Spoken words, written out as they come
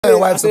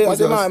wife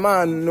suppose my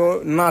man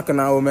no knock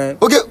now, man.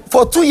 Okay,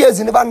 for 2 years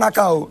you never knock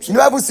out. You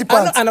never even see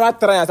pants. I never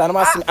try it. I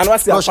never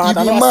see her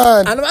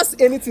pants. I never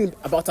see anything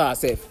about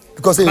herself.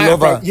 Because you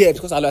love her. Yeah,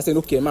 because I said,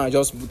 okay, man,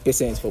 just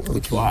patience for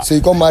her. So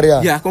you come marry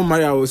her? Yeah, I come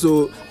marry her.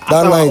 So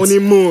that night, only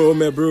more,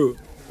 my bro.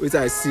 Wait,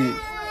 I see.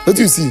 What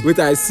do you see? Wait,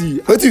 I see.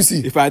 What do you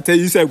see? If I tell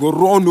you, say go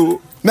run,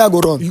 no. Me I go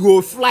run. You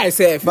go fly,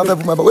 safe. Wait,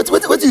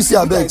 do you see?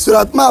 I beg. So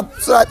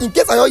that in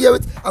case I hear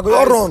it, I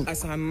go run.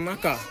 As a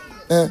knocker,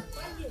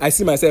 I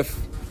see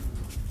myself.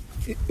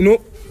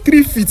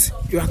 3 feet.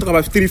 You are talking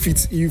about 3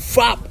 feet. You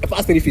far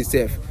past 3 feet,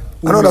 safe.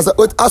 I know understand.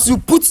 Wait, as you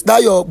put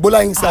that your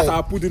bola inside. As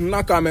I put the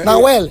knocker, man.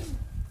 Now well.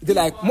 They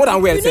like more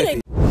than well,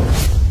 safe.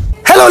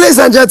 Hello, ladies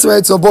and gentlemen.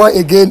 It's your boy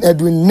again,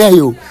 Edwin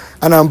Neo,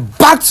 and I'm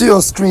back to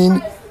your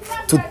screen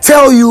to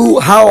tell you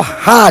how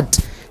hard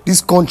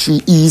this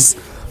country is,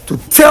 to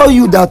tell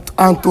you that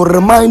and to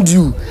remind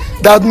you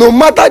that no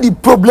matter the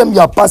problem you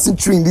are passing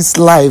through in this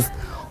life,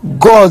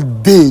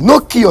 God dey.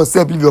 No kill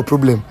yourself, leave your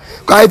problem.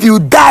 Because if you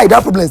die,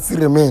 that problem still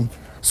remain.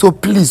 So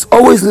please,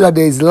 always know that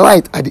there is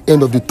light at the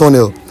end of the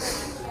tunnel.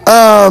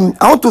 I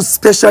want to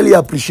especially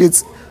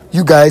appreciate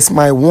you guys,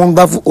 my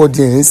wonderful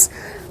audience,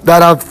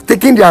 that have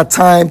taken their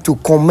time to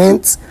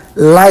comment,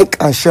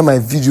 like, and share my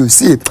video.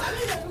 See,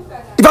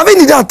 if I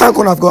need a thank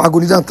on, I go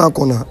need a thank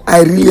on.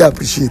 I really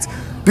appreciate,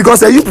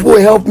 because you people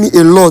help me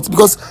a lot.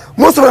 Because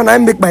most of the time I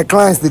make my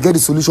clients they get the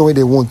solution where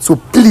they want. So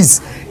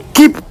please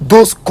keep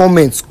those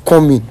comments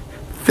coming.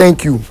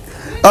 Thank you.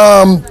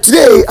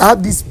 Today I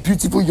have this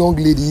beautiful young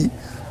lady.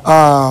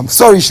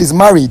 Sorry, she's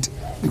married,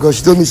 because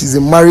she told me she's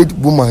a married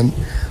woman.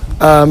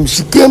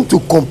 She came to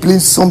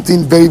complain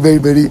something very, very,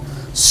 very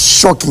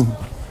shocking.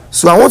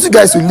 So I want you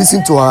guys to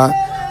listen to her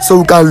so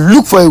we can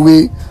look for a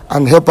way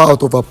and help her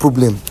out of her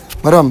problem.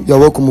 Madam, you're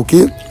welcome,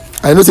 okay?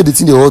 I know say the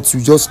thing they hurt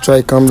you, just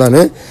try calm down,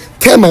 eh?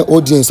 Tell my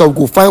audience so we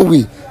go find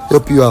way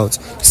help you out.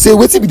 Say,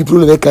 what be the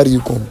problem that carry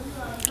you come?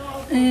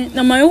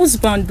 Now my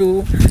husband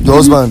though. Your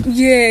husband?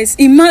 Yes,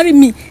 he married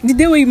me. The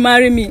day when he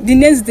married me, the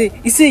next day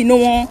he say he no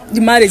want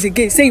the marriage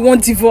again. He say he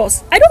want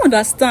divorce. I don't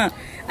understand.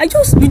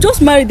 We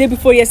just married the day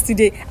before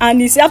yesterday, and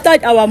he say after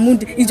our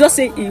mood, he just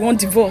say he want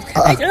divorce.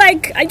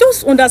 I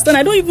just understand.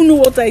 I don't even know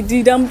what I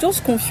did. I'm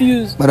just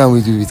confused. Madam,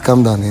 wait,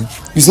 calm down, eh?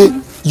 You say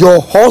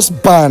your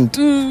husband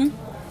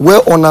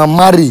were on a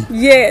marry.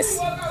 Yes.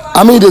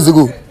 How many days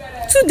ago?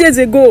 2 days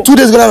ago. 2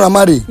 days ago on a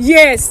marry.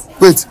 Yes.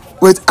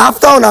 Wait,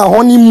 after on a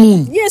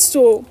honeymoon. Yes,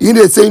 so. He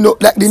did say no,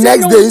 like the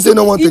next day he say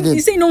no want again. He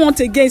say no want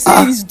again.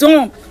 Say he's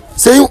done.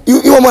 Say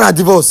you want more a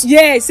divorce?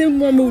 Yeah, say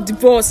want more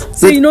divorce.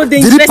 Say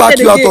they did he pack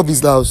you out of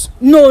his house?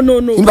 No.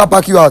 He never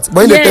pack you out,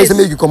 but he didn't tell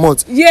you make you come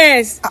out.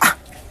 Yes.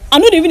 I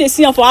not even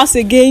see him for us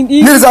again.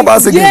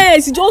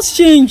 Yes, he just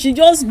changed.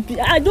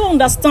 I don't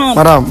understand.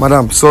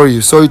 Madam,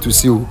 sorry to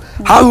see you.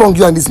 How long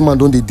you and this man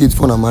don't they date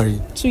for marry?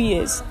 2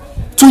 years.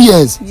 2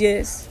 years?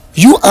 Yes.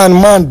 You and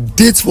man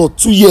date for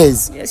 2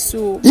 years. Yes,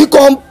 so. He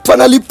come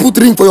finally put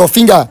ring for your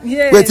finger.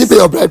 Yes. Wait, he pay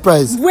your bride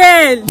price.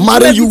 Well.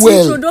 Marry you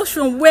well.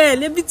 Introduction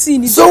well,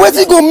 everything. So what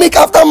he go make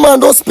after man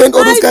don't spend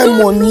all this kind of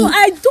money?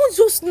 I don't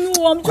just know.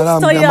 I'm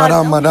just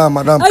tired. Madam,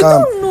 I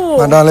don't know.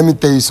 Madam, let me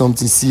tell you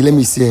something. See, let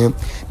me say.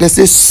 They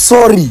say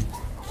sorry,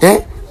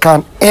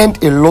 can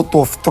end a lot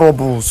of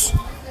troubles.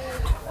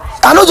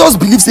 I don't just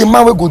believe say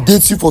man will go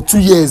date you for 2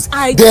 years.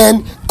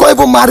 Then go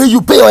even marry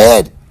you, pay your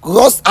head.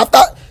 Because after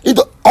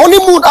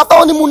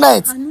honeymoon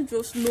night. I don't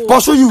just know.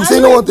 Pursue you, say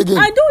no want again.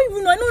 I don't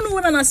even know. I don't know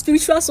whether I'm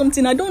spiritual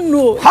something. I don't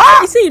know.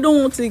 He say you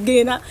don't want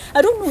again.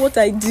 I don't know what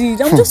I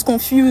did. I'm just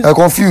confused. You're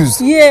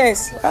confused?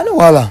 Yes. I know,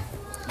 voila.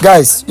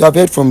 Guys, you have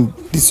heard from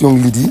this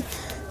young lady.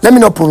 Let me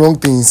not prolong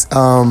things.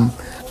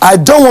 I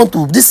don't want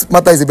to. This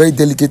matter is a very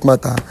delicate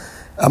matter.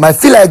 I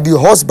feel like the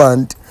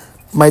husband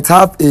might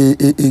have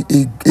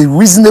a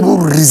reasonable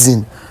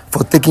reason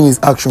for taking his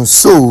action.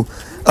 So,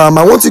 I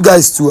want you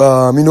guys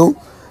to,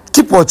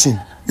 keep watching.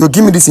 You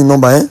give me this in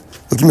number, eh?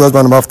 You give me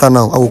husband number after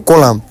now. I will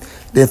call him.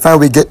 They find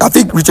we get. I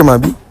think reach him,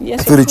 Abi. Yes.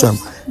 I feel reach him.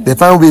 They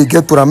find we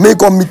get to him.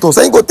 Make him meet us.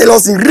 And you go tell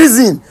us in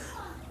reason.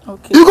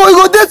 Okay. You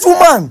go date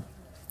woman.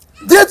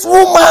 Date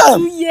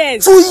woman. 2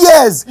 years. 2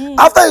 years.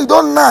 After you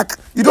don't knock,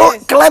 you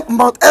don't climb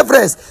Mount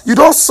Everest. You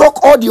don't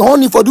suck all the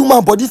honey for the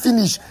woman body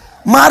finish.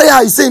 Marry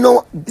her. You say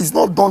no. It's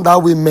not done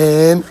that way,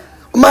 man.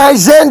 My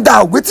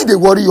agenda. Wait till they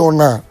worry you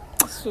now.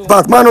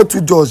 But man, not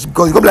to judge,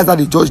 because you come like that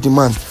they judge the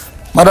man.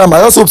 Madam, I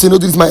also hope say no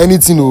do this man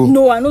anything.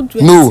 No, I don't do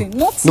anything.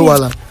 No,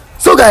 wala.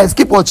 So guys,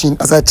 keep watching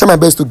as I try my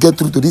best to get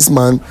through to this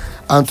man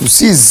and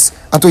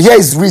to hear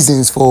his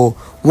reasons for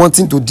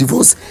wanting to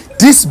divorce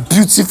this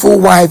beautiful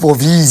wife of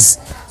his.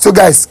 So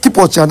guys, keep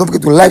watching and don't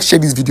forget to like, share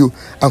this video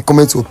and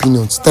comment your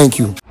opinions. Thank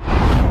you.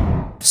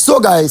 So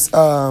guys,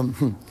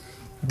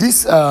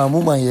 this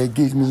woman here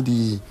gave me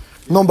the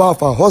number of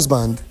her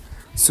husband,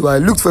 so I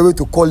looked for a way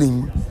to call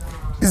him.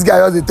 This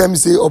guy just tell me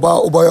say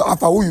about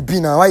after who you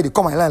be now, why they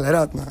come my line like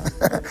that now?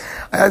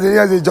 I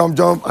just say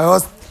jump. I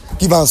just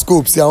give him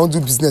scope, say I want to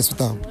do business with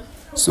him.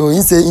 So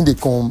he say in the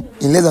come,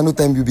 in less than no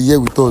time you'll be here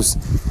with us.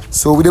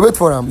 So we wait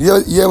for him.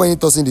 You hear when he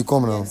tossing the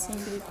come now.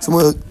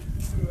 Someone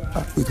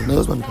wait, my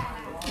husband.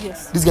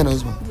 Yes. This guy na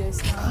husband.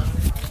 Yes.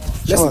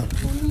 Sure.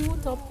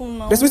 What happened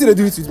now? Let's wait till they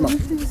do it with man.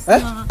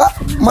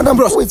 Madam,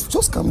 bros, wait,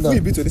 just calm Who down.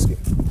 you beat to this guy?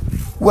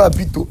 Who I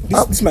beat to?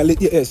 This my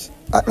lady. Yes.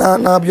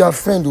 Nah, be your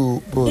friend,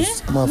 oh,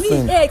 bros. I'm a Me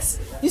friend. ex.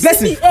 You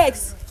Blessing. see me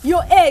ex.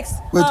 Your ex.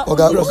 Wait,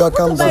 Oga,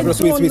 calm down.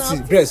 Bros, wait. See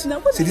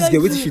this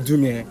girl. What did she do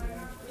me?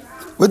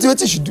 Wait,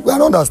 she do? I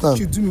don't understand.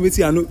 She do me. Wait,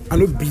 I no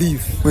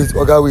believe. Wait,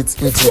 Oga, wait.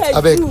 Yeah,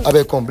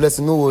 Abeg, come.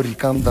 Blessing, no worry,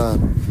 calm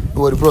down.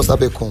 No worry, bros,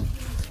 abeg, come.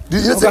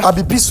 You know, say I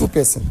be peaceful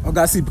person.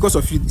 Okay, see, because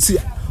of you. See,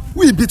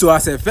 who you beat to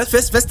herself?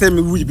 First tell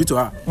me who you beat to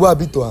her. Who I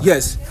beat to her?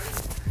 Yes.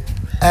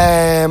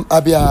 I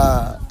be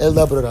her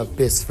elder brother,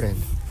 best friend.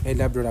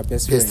 Elder brother,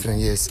 best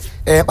Friend, yes.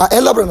 Her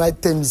elder brother I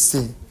tell me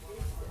say,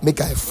 make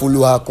I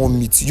follow her, come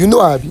meet you. You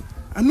know her, Abi?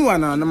 I know her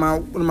now.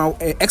 My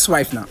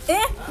ex-wife now.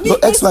 Me No,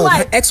 ex-wife.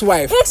 My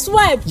ex-wife.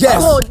 Ex-wife.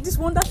 Yes. Oh, this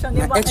wonder shall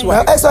never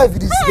ex-wife. My ex-wife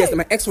this. Yes,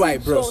 my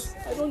ex-wife, bros.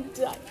 I don't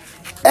die.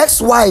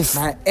 Ex-wife.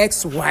 My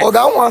ex-wife. Oga,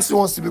 I want to ask you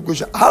one simple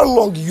question. How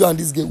long you and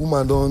this girl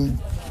woman don?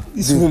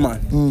 This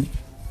woman.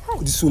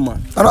 This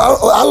woman.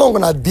 How long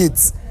on a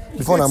date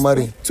before na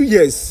marry? 2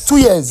 years. 2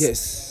 years.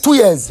 Yes. 2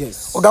 years.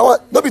 Yes. Oga,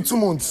 what? No be 2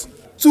 months.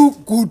 2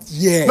 good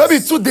years. No be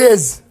 2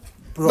 days.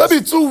 Bros. No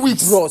be 2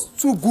 weeks. Bros,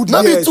 2 good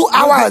No years. be 2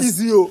 hours.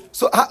 Easy, oh.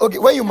 So okay,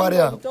 when you marry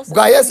her, because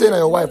I hear saying na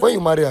your wife. When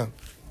you marry her,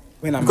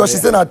 When I because she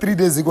said na 3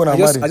 days ago na I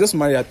marry. just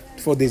married her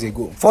 4 days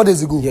ago. 4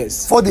 days ago.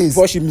 Yes. 4 days.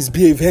 Before she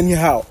misbehaved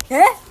anyhow.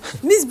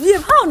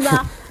 Misbehave. How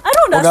now? I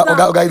don't understand.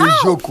 Oga, you dey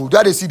How? joke. Do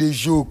I see the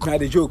joke? Now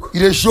the joke.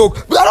 You dey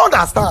joke. But I don't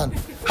understand.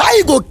 How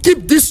you go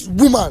keep this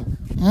woman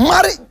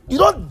marry? You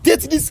don't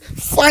date this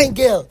fine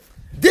girl.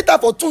 Date her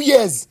for 2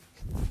 years.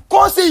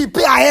 Come say you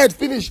pay her head,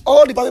 finish.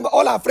 All the family,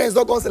 all her friends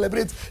don't go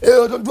celebrate.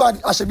 Don't do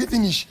I should be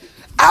finish.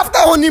 After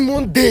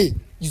honeymoon day,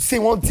 you say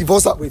you want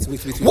divorce her. Wait.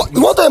 What,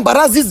 you want to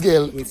embarrass this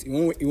girl? Wait,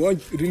 you want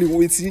really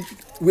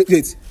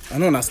wait. I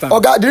don't understand.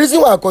 Okay, the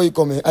reason why I call you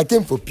come here, I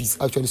came for peace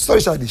actually.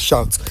 Sorry, shall they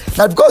shout.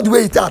 Now because the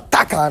way you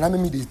attack her and I made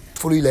me they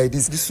follow you like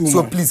this.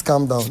 So please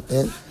calm down.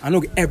 Eh? I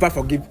no ever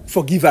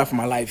forgive her for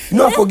my life. You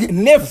know forgive.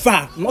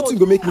 Never. Nothing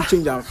go make me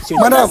change her.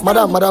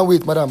 Madam,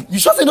 wait, madam. You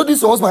sure say no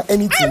this your husband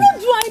anything? I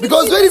don't do anything.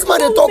 Because when this man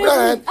they talk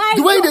now,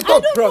 the way they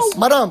talk, don't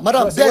know.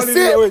 madam, they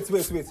say. Wait.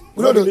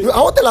 No,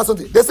 I want to tell her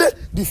something. They say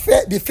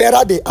the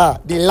fairer they are,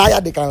 the liar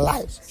they can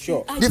lie.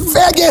 Sure. The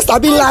fair girls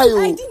have been lying.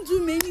 I didn't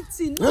do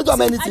anything. You don't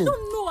do anything. I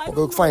don't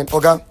know. Okay, fine.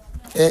 Okay.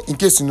 In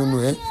case you don't know,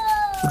 look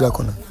that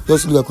corner.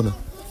 Just look that corner.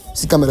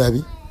 See camera,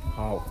 Abi.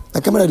 How?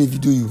 The camera they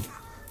video you.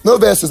 No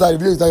verse society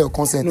video without your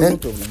consent. No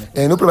problem.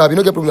 No problem.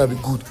 No get problem.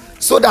 Be good.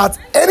 So that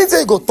anything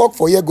you go talk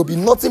for here go be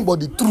nothing but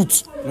the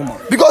truth.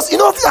 Because you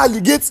know if you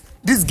allegate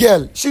this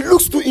girl, she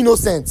looks too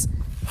innocent.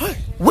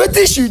 What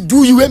did she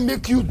do you and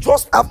make you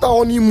just after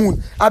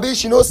honeymoon? I bet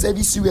she no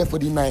service you here for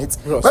the night.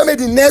 When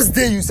maybe the next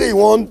day you say you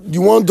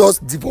want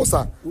just divorce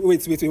her.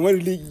 Wait. You want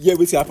really hear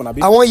what happen? I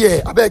want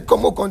hear. I bet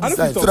come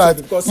decide so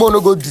that more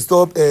no go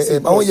disturb. I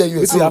want hear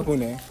you. What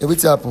happen?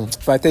 What happen?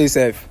 If I tell you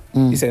self,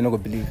 you say you no go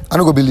believe. I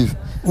no go believe.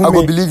 I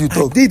go believe you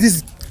talk.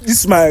 This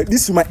is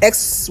my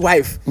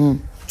ex-wife.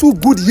 2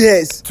 good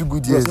years. 2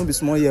 good years. Don't be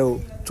small here.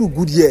 2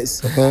 good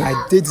years.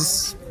 I date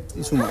this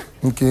woman.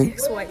 Okay.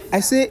 Ex-wife. I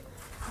say,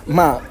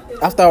 ma,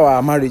 after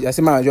our marriage, I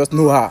say, ma, I just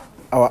know her.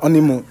 Our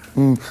honeymoon.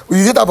 We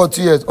did that for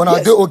 2 years. On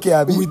our day okay,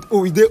 Abi.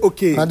 We did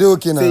okay. I did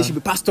okay now. Say she be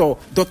pastor.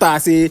 Daughter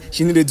say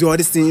she need to do all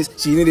these things.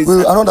 She need to.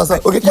 Wait, I don't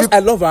understand. Okay, because I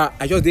love her.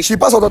 I just did. She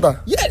pastor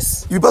daughter.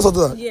 Yes. You pastor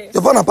daughter. Yes.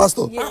 Your father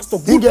pastor. Yes. Pastor,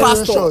 He good get in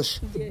pastor. church.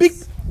 Big.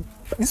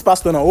 This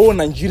pastor now, whole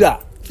Nigeria.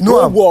 No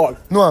whole am. world.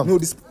 No am. No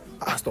this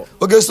pastor.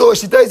 Okay, so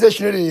she tell you say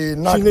she need a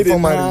knack She need before a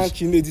marriage. man,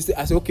 she need this.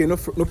 I say okay, no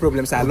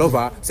problem. Say I love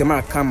her. Say man,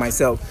 I calm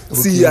myself.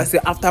 See, I say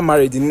after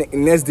marriage, the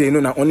next day, you know,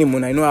 na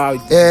honeymoon. I know how.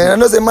 I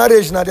know say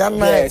marriage na the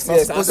night.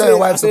 Yes. I say, your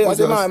wife suppose.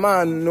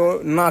 man, no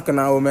knock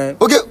now, man.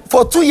 Okay,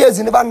 for 2 years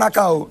you never knack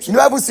her. You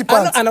never even see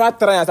pants. I never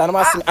try. I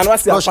never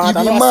see her Gosh, pants.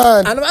 you be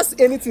man. I never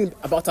see anything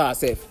about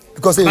herself.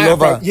 Because you love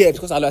her. Yeah,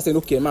 because I said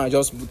okay, man,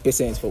 just be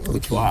patient for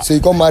her. So you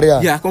come marry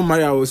her. Yeah, I come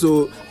marry her.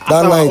 So That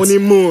after night.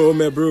 honeymoon, oh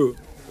my bro,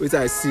 wait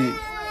I see.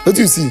 What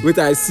do you see? Wait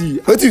I see.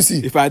 What do you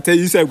see? If I tell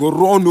you, say go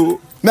run,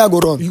 oh, Me I go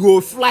run. you go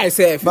fly,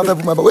 safe. Wait do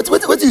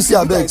you see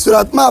abeg? So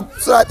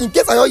that in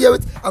case I don't hear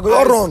it, I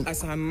go run.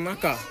 As a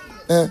knocker,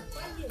 Eh.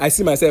 I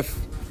see myself.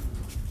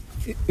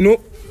 You know,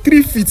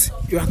 3 feet.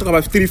 You are talking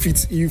about 3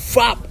 feet. You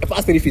far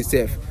past 3 feet,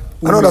 safe.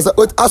 I don't understand.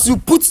 Wait, as you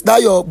put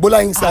that your bola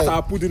As inside. I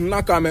put the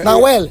knocker, man.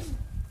 Now well.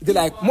 They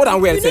like more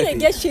than well, You safe. didn't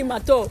get shame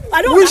at all.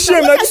 I don't Which understand.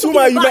 shame? What Like are this you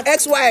woman, talking you my about?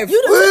 ex-wife.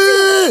 You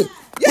don't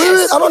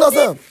Wait, I don't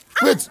understand.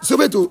 Wait, so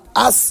wait to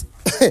ask.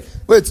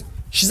 Wait,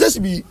 she says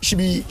she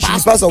be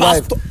pastor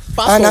wife.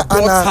 Pastor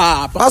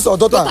daughter. Pastor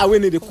daughter. Daughter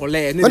when they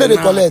collect. When they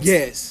collect.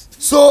 Yes.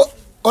 So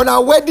on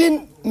a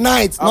wedding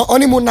night, not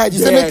honeymoon night, you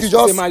say make you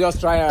just. Say, just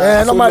try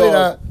her. Normally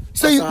na.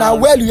 So you now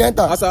well you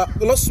enter. As a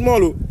lot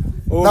small.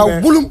 Oh, Now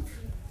man. boom,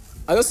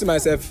 I just see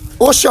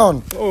myself.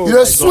 ocean. Oh, You my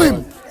just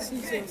swim.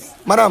 Jesus.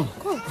 Madam,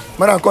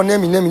 come near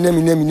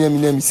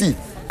me. See.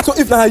 So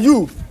if now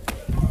you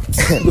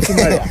go to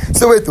marry her.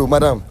 So wait,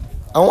 madam.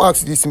 I want to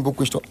ask you this simple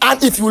question.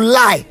 And if you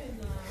lie,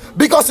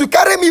 because you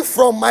carry me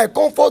from my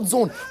comfort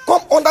zone,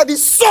 come under the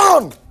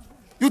sun.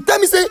 You tell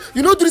me say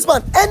you know do this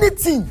man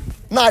anything.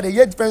 Now they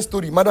hear different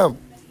story, madam.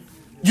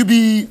 You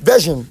be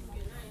virgin.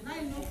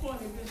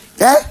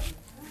 Eh?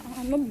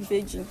 I'm not be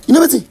virgin. You know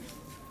what?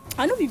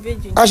 I not be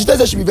virgin. And she tells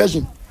her she be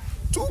virgin.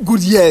 2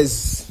 good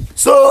years.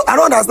 So I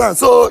don't understand.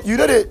 So you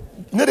know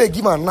they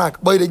give her knack,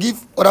 but they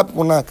give other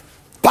people knack.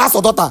 Pass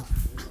or daughter.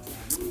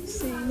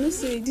 See, you know,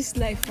 say this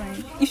life,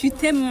 fine. If you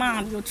tell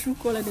man your true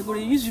color, they go to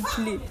use you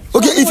play.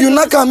 Okay, if you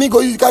knack at me, go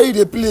you carry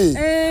the play.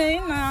 Eh,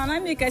 nah, I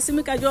make I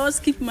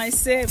just keep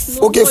myself.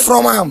 Okay,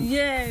 from him.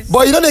 Yes.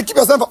 But you know they keep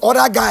yourself for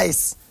other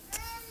guys.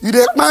 You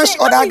they smash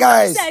other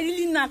guys. I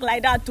really knock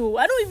like that too.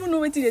 I don't even know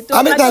what they talk.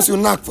 How many times you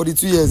knock for the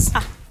 2 years?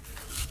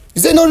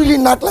 You say not really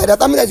knock like that.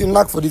 How many times you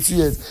knock for the 2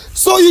 years?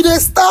 So you they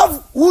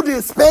starve who they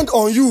spend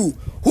on you,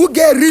 who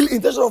get real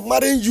intention of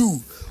marrying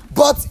you,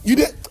 but you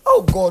they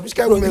oh God, which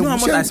kind of women? You know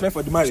how much I spent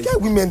for the marriage? Which kind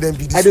of women then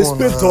be this I just one?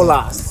 spend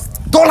dollars.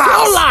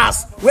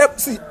 Dollars. Well,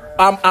 see,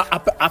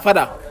 a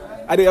father.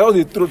 I dey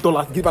always throw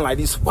dollars, give her like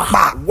this.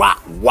 Wah.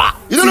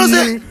 You don't know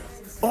say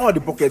all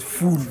the bucket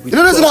full. you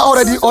don't know say that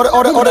already.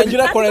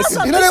 Nigerian currency.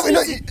 You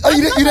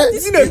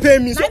You pay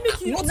me. So,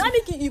 You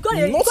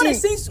gotta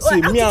say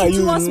see, me and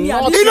you,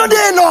 you know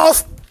they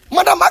enough.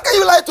 Madam, how can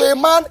you lie to a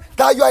man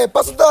that you are a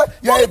person that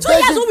you are a 2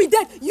 years virgin? old with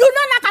that. You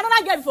know knock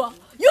another girl before.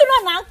 You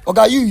know knock.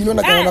 Okay, you know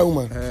not another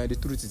woman. the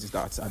truth is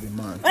that I'm a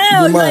man. Oh, You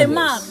you're man. a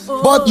man.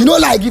 Oh. But you know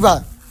like give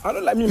her. I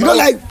don't like me. You know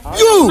like man.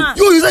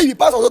 you say you be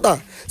pass or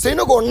daughter. Say you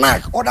no go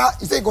knock other.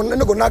 You say you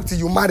no go knock till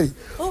you marry.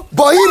 Oh.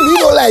 But he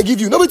no like give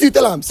you. Nobody you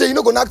tell him. Say you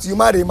no go knock till you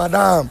marry,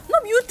 madam. No,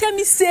 you tell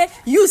me say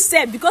you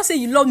said because say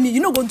you love me, you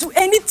not gonna do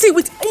anything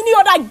with any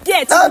other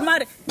girl till you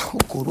marry. Oh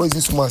God, what is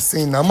this woman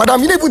saying now,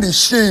 madam? You don't even the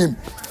shame.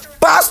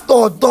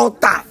 Pastor's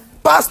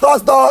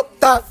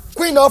daughter,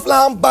 Queen of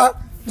Lamba.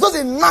 Just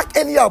a knock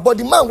anyhow, but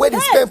the man where they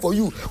spend for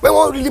you, when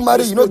one really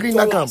marry, you know green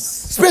knock am.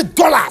 Spend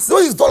dollars.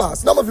 What is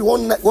dollars? Not maybe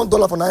 $1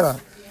 for naira.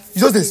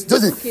 You just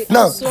Okay,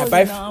 now. I'm sorry I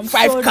buy now, I'm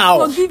 5 sorry.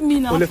 cows. Forgive me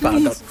now, Only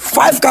please.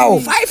 5 cow.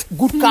 5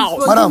 good cows.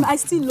 Forgive Madam, me, I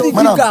still love you.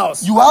 Madam,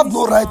 cows. you have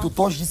no right to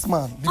touch this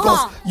man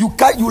because you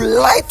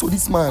lie to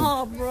this man.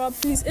 Oh, bro,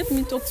 please help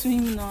me talk to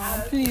him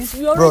now. Please,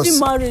 we Bros, already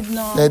married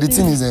now. The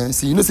thing is,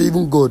 see, you know, say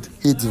even God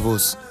hate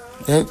divorce.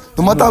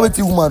 No matter what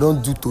the woman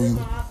don't do to you,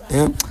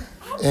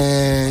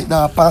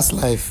 now past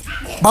life.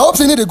 But I hope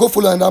say they go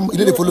follow and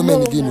they follow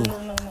men again.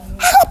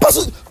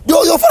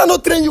 No. Your father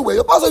not train you well.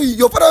 Your father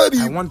will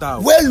be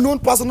well-known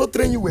person not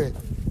train you well.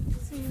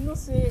 See, you know,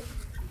 say.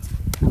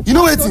 You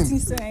know what it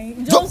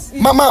Just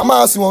is? Ma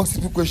ask you one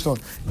simple question.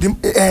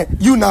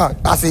 You now,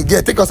 as a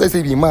girl, take yourself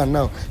say be a man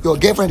now. Your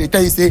girlfriend they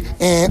tell you say,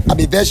 I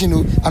be virgin,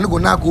 I no go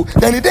knock.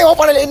 Then the day one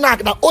finally knock,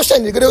 the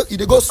ocean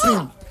they go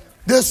swim.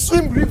 They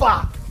swim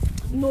river.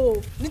 No,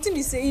 the thing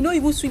is say you don't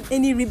even swim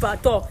any river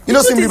at all. You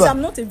don't swim river? I'm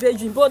not a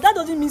virgin, but that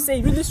doesn't mean say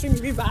you really swim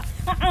river.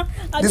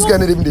 This guy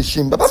not even the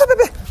shame. But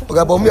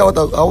okay, but me, what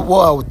I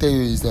will tell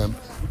you is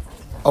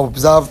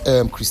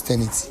observe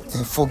Christianity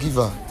and forgive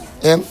her.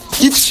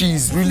 If she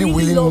is really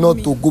willing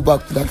not to go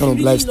back to that kind of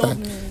lifestyle,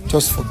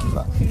 just forgive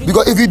her.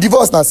 Because if you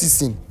divorce, na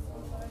sin.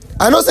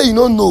 I know say you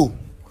don't know,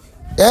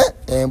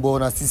 but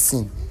na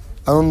sin.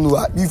 I don't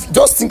know. If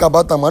just think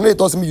about them. I know it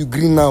tells me you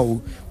green now.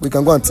 We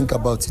can go and think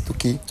about it,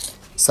 okay?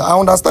 So I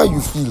understand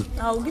you feel.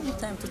 I'll give you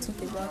time to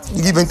think about it.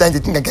 You give him time to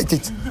think I get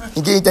it.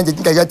 You give him time to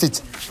think I get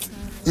it.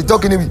 You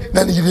talking to me.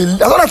 Then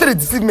that's what I say. They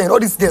deceive men. All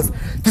these girls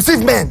deceive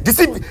men.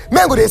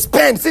 Men go they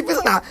spend. See,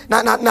 this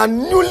na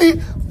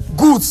newly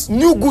goods,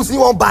 new goods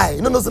you won't buy.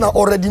 You know, those are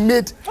already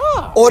made,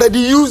 already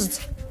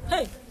used.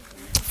 Hey,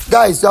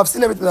 guys, you have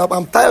seen everything.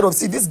 I'm tired of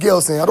seeing these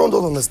girls saying I don't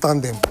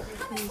understand them.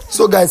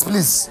 So guys,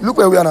 please look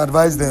where we are and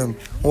advise them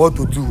on what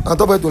to do. And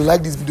don't forget to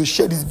like this video,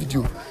 share this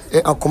video,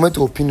 and comment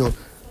your opinion.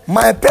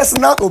 My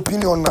personal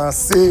opinion now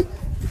say,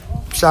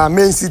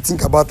 men still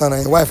think about her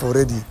and wife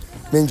already.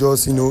 Men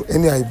just,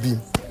 any IB.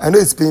 I know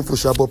it's painful,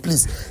 but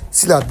please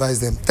still advise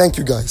them. Thank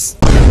you guys.